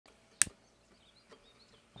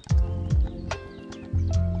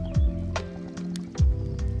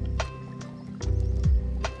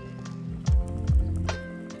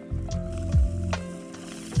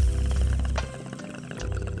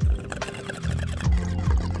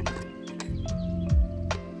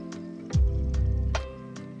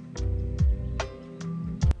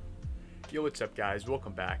What's up, guys?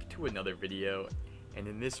 Welcome back to another video. And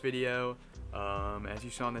in this video, as you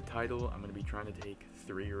saw in the title, I'm going to be trying to take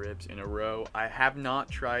 3 ribs in a row. I have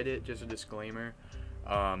not tried it, just a disclaimer.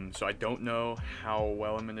 So I don't know how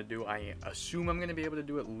well I'm going to do. I assume I'm going to be able to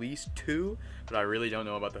do at least 2, but I really don't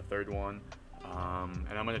know about the 3rd one. And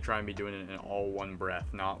I'm going to try and be doing it in all one breath,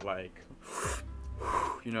 not like,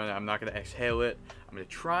 you know, I'm not going to exhale it. I'm going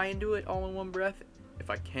to try and do it all in one breath. If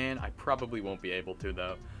I can, I probably won't be able to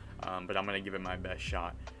though, but I'm going to give it my best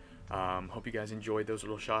shot. Hope you guys enjoyed those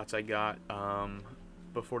little shots I got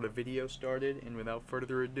before the video started, and without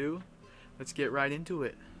further ado, let's get right into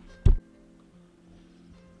it. Go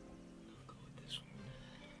with this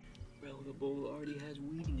one. Well, the bowl already has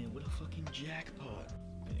weed in it. What a fucking jackpot.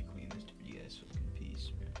 I'm gonna clean this dirty ass fucking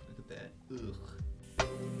piece. Look at that. Ugh.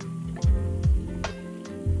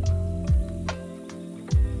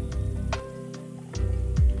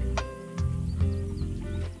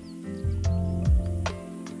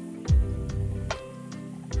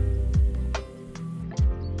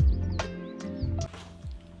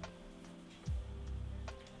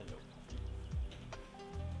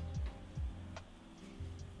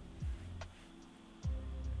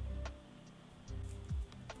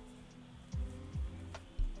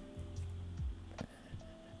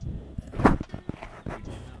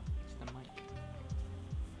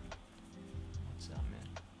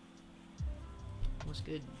 What's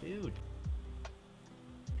good, dude?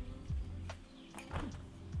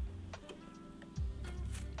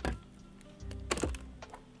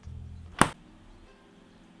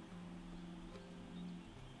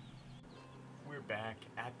 We're back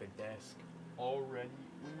at the desk already.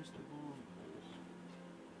 Where's the bowl?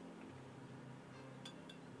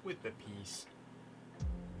 With the piece.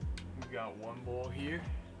 We've got 1 bowl here.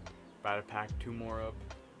 About to pack 2 more up.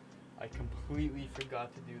 I completely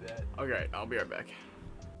forgot to do that. Okay, I'll be right back.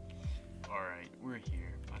 Alright, we're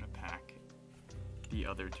here. I'm gonna pack the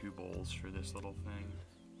other 2 bowls for this little thing.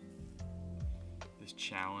 This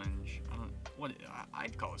challenge.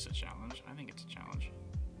 I'd call this a challenge. I think it's a challenge.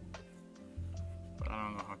 But I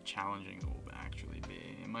don't know how challenging it will actually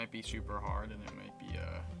be. It might be super hard and it might be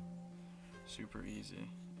super easy.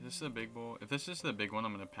 Is this the big bowl? If this is the big one,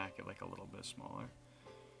 I'm gonna pack it like a little bit smaller.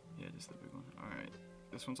 Yeah, this is the big one. Alright.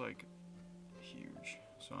 This one's like huge,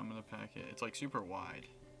 so I'm gonna pack it. It's like super wide,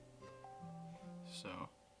 so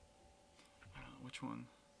I don't know which one.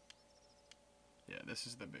 Yeah, this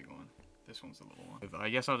is the big one. This one's the little one. I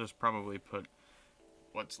guess I'll just probably put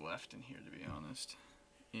what's left in here, to be honest,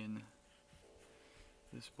 in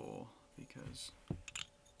this bowl, because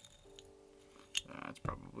that's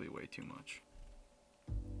probably way too much.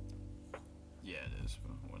 Yeah, it is,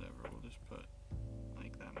 but whatever. We'll just put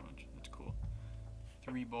like that much. That's cool.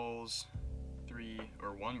 3 bowls,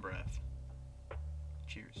 1 breath.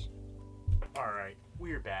 Cheers. Alright,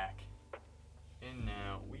 we're back. And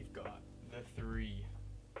now we've got the 3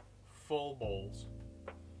 full bowls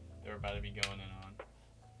that are about to be going in on.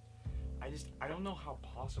 I don't know how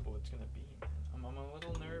possible it's gonna be. I'm a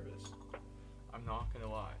little nervous. I'm not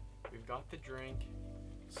gonna lie. We've got the drink,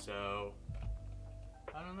 so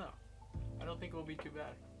I don't know. I don't think it will be too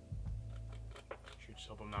bad. Should just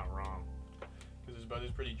hope I'm not wrong. Because this bud is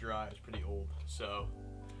pretty dry, it's pretty old, so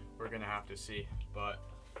we're gonna have to see. But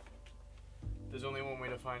there's only one way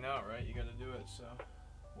to find out, right? You gotta do it, so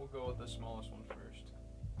we'll go with the smallest one first.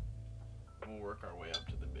 And we'll work our way up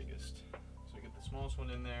to the biggest. So we get the smallest one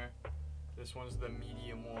in there. This one's the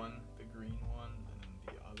medium one, the green one, and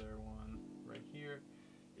then the other one right here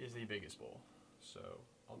is the biggest bowl. So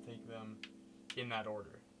I'll take them in that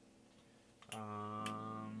order.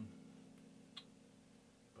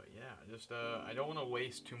 I don't want to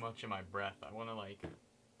waste too much of my breath. I want to like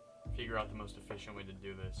figure out the most efficient way to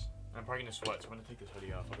do this. And I'm probably gonna sweat, so I'm gonna take this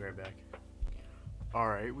hoodie off. I'll be right back.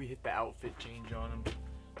 Alright, we hit the outfit change on him.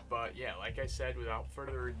 But yeah, like I said, without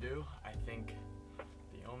further ado, I think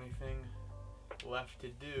the only thing left to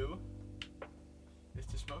do is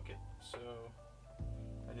to smoke it. So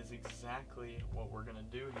that is exactly what we're gonna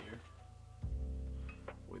do here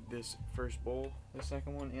with this first bowl, the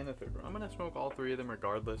second one, and the 3rd one. I'm gonna smoke all 3 of them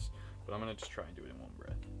regardless, but I'm gonna just try and do it in 1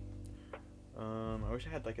 breath. I wish I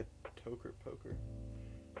had like a toker poker.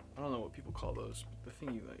 I don't know what people call those. The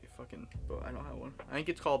thing you like fucking, but I don't have one. I think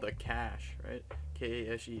it's called a cash, right?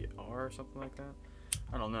 K-A-S-H-E-R or something like that.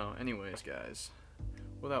 I don't know. Anyways, guys,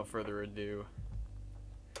 without further ado,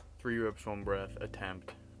 3 ribs, 1 breath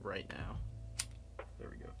attempt right now. There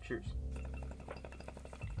we go. Cheers.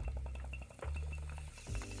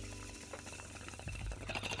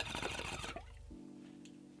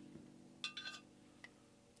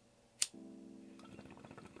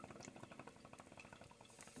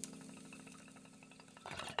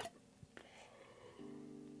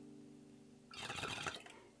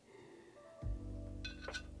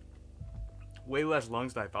 Way less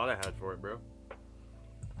lungs than I thought I had for it, bro.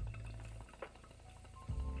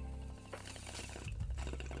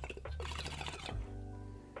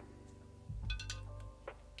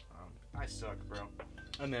 I suck, bro.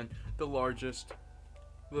 And then the largest,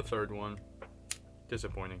 the third one.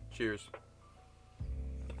 Disappointing. Cheers.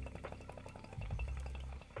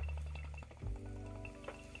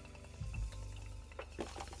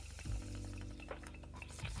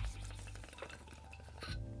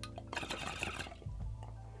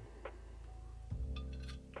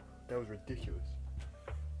 That was ridiculous.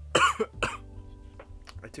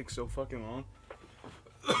 I took so fucking long.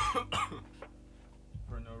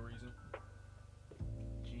 For no reason.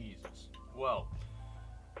 Jesus. Well,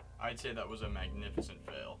 I'd say that was a magnificent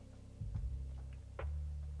fail.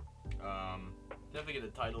 Definitely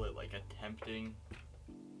gonna title it like attempting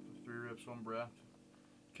 3 rips, 1 breath.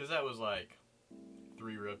 Cause that was like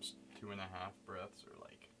 3 rips, 2.5 breaths, or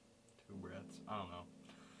like 2 breaths. I don't know.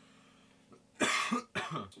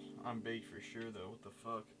 I'm baked for sure though, what the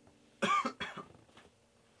fuck.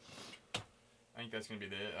 I think that's gonna be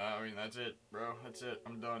it. I mean, that's it, bro. That's it.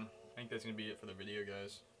 I'm done. I think that's gonna be it for the video,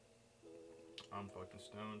 guys. I'm fucking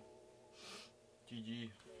stoned.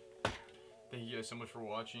 GG. Thank you guys so much for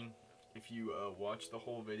watching. If you watched the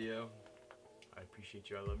whole video, I appreciate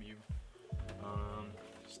you. I love you.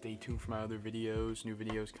 Stay tuned for my other videos. New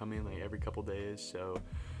videos coming like every couple days, so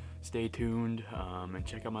stay tuned and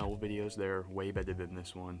check out my old videos. They're way better than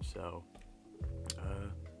this one. So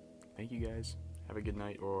thank you guys. Have a good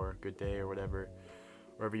night or good day or whatever,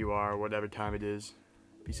 wherever you are, whatever time it is.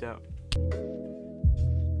 Peace out.